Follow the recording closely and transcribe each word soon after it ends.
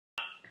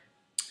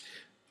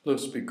Hello,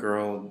 Speak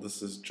Girl.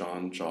 This is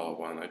John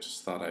Jawwan. I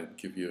just thought I'd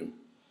give you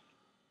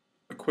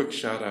a quick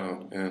shout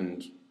out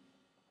and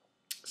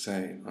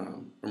say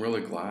I'm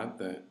really glad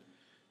that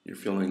you're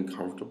feeling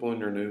comfortable in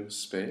your new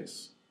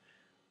space.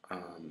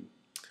 Um,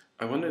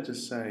 I wanted to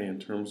say, in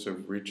terms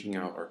of reaching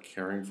out or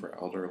caring for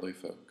elderly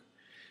folk,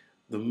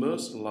 the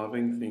most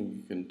loving thing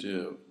you can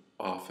do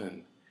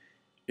often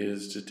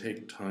is to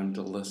take time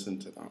to listen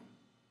to them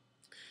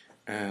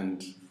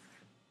and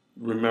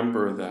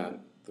remember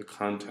that the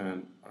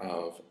content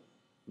of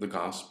the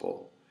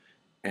gospel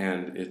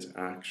and its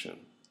action,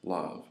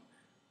 love,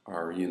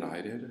 are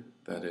united.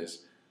 That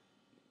is,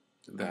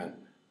 that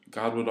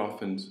God would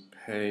often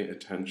pay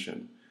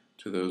attention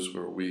to those who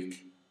are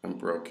weak and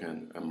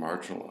broken and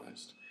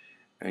marginalized.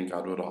 And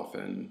God would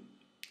often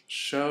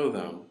show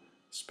them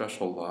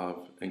special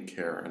love and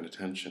care and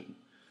attention.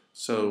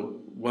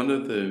 So, one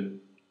of the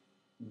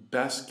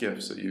best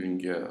gifts that you can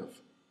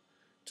give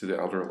to the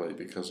elderly,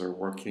 because they're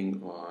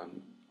working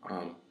on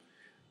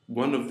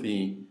one of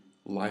the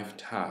life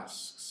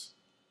tasks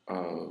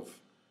of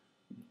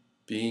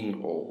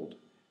being old,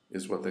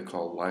 is what they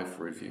call life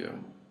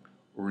review.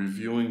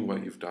 Reviewing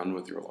what you've done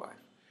with your life,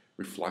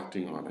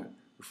 reflecting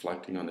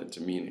on its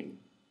meaning.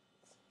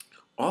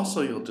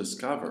 Also, you'll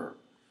discover,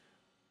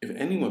 if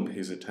anyone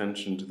pays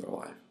attention to their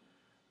life,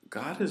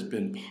 God has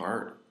been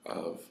part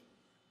of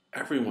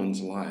everyone's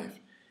life.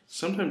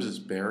 Sometimes it's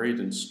buried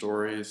in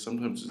stories,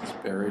 sometimes it's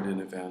buried in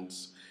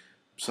events,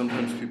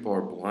 sometimes people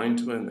are blind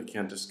to it and they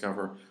can't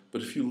discover.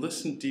 But if you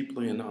listen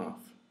deeply enough,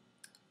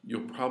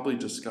 you'll probably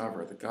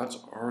discover that God's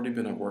already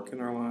been at work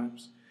in our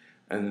lives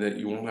and that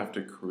you won't have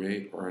to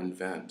create or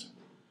invent,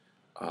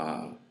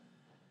 uh,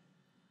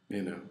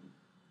 you know,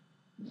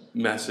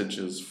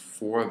 messages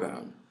for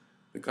them.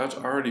 That God's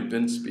already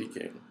been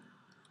speaking,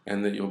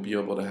 and that you'll be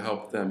able to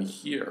help them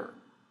hear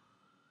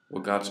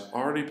what God's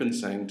already been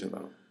saying to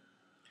them,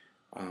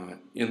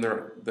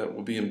 that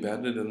will be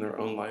embedded in their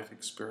own life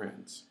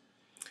experience.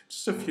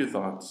 Just a few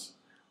thoughts.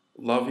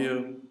 Love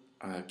you.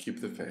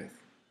 Keep the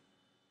faith.